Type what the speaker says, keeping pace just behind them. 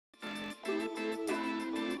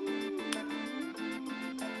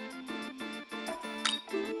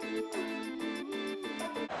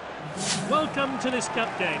Welcome to this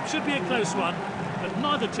cup game. Should be a close one, but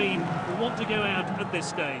neither team will want to go out at this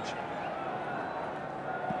stage.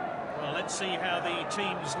 Well, let's see how the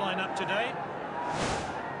teams line up today.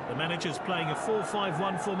 The manager's playing a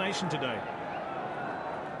 4-5-1 formation today.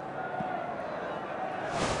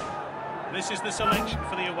 This is the selection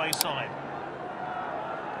for the away side.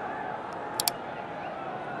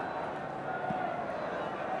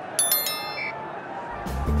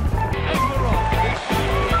 Overall, this should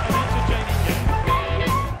be an entertaining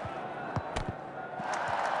game.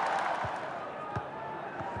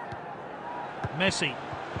 Messi.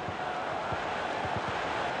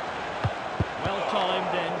 Well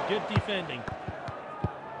timed and good defending.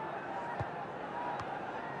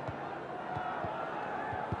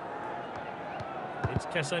 It's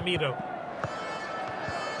Casemiro.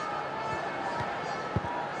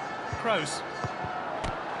 Kroos.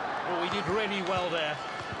 Oh, he did really well there.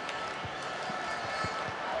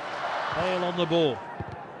 Bale on the ball.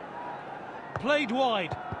 Played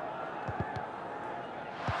wide.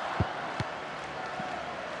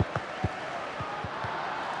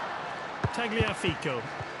 Tagliafico.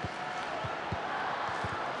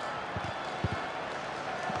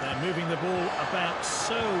 They're moving the ball about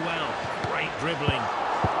so well. Great dribbling.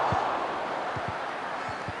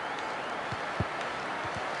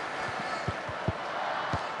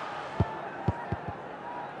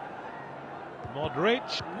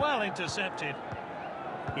 MADRID. Well intercepted.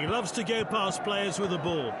 He loves to go past players with the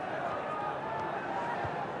ball.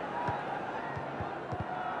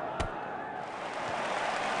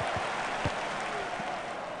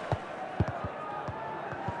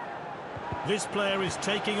 This player is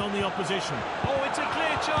taking on the opposition. Oh, it's a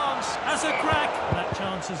clear chance. As a crack. That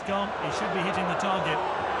chance has gone. He should be hitting the target.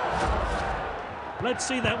 Let's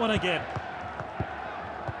see that one again.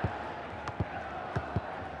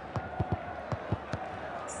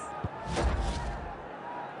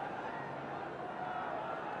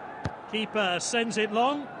 Keeper sends it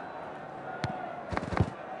long.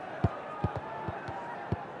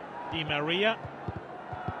 Di Maria.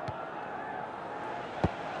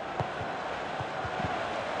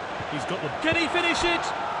 He's got the... Can he finish it?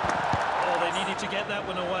 Oh, they needed to get that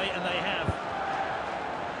one away, and they have.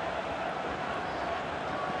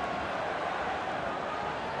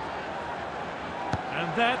 And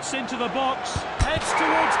that's into the box. Heads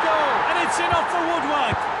towards goal. And it's in off the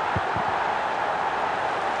woodwork.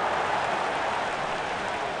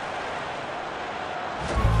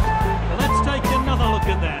 Well, let's take another look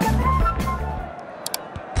at that.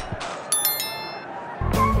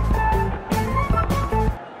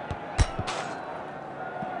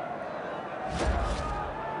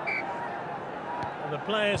 The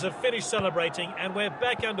players have finished celebrating and we're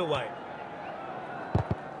back underway.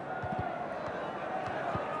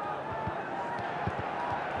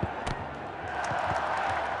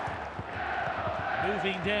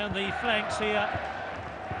 Moving down the flanks here.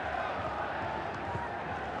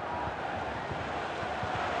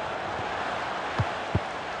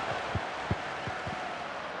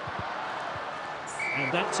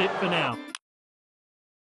 And that's it for now.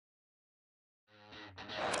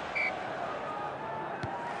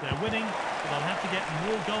 They're winning, but they'll have to get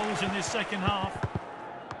more goals in this second half.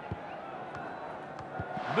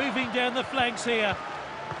 Moving down the flanks here.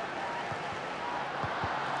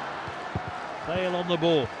 Bale on the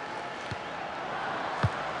ball.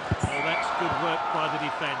 Oh, that's good work by the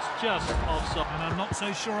defence, just offside. And I'm not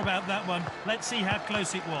so sure about that one. Let's see how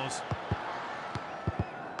close it was.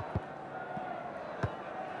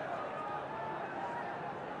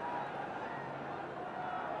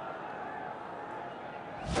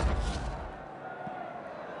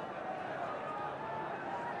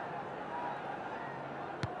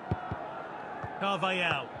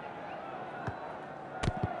 Carvajal.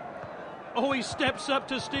 Oh, he steps up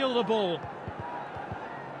to steal the ball.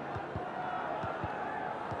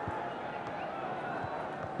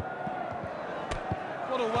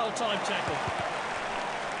 What a well-timed tackle.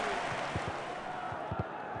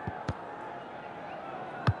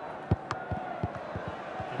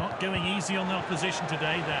 They're not going easy on the opposition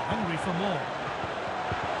today. They're hungry for more.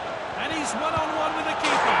 And he's one-on-one with the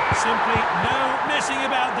keeper. Simply no messing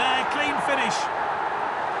about there. Clean finish.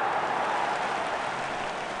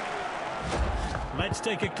 Let's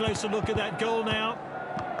take a closer look at that goal now.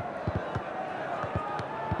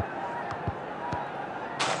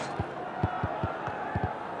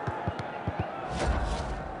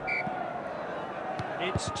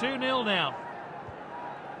 It's 2-0 now.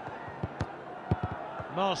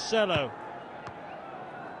 Marcelo.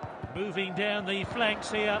 Moving down the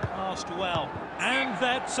flanks here. Passed well. And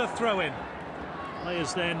that's a throw-in.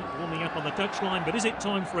 Players then warming up on the touchline, but is it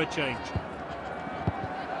time for a change?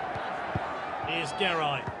 Here's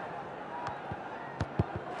Gummy.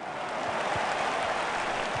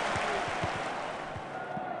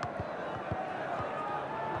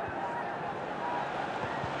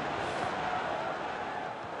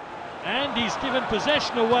 And he's given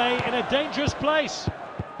possession away in a dangerous place.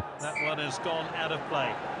 That one has gone out of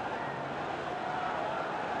play.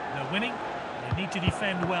 They're winning. They need to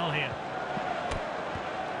defend well here.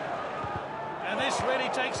 And this really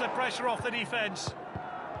takes the pressure off the defence.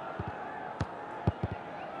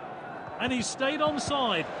 And he's stayed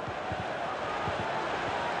onside.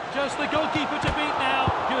 Just the goalkeeper to beat now.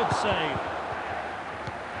 Good save.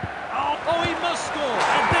 Oh, he must score.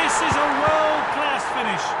 And this is a world-class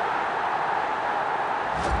finish.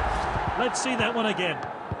 Let's see that one again.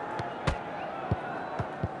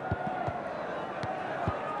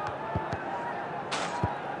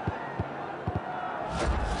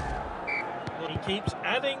 He keeps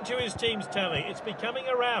adding to his team's tally. It's becoming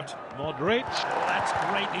a rout. MADRID. That's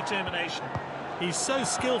great determination. He's so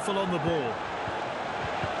skillful on the ball.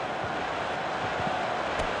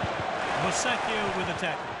 Musacchio with a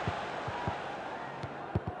tackle.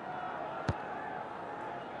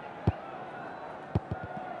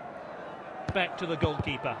 Back to the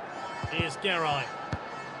goalkeeper. Here's Gummy.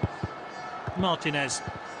 Martinez.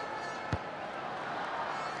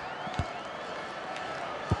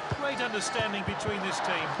 Great understanding between this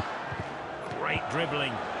team. Great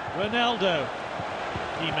dribbling. Ronaldo.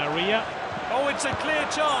 Di Maria. Oh, it's a clear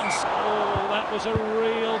chance. Oh, that was a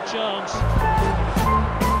real chance.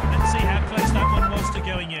 Let's see how close that one was to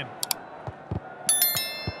going in.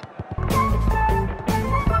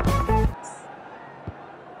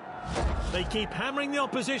 They keep hammering the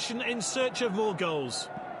opposition in search of more goals.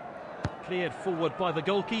 Cleared forward by the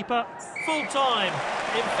goalkeeper. Full time.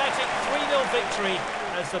 Emphatic 3-0 victory,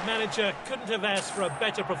 as the manager couldn't have asked for a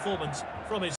better performance from his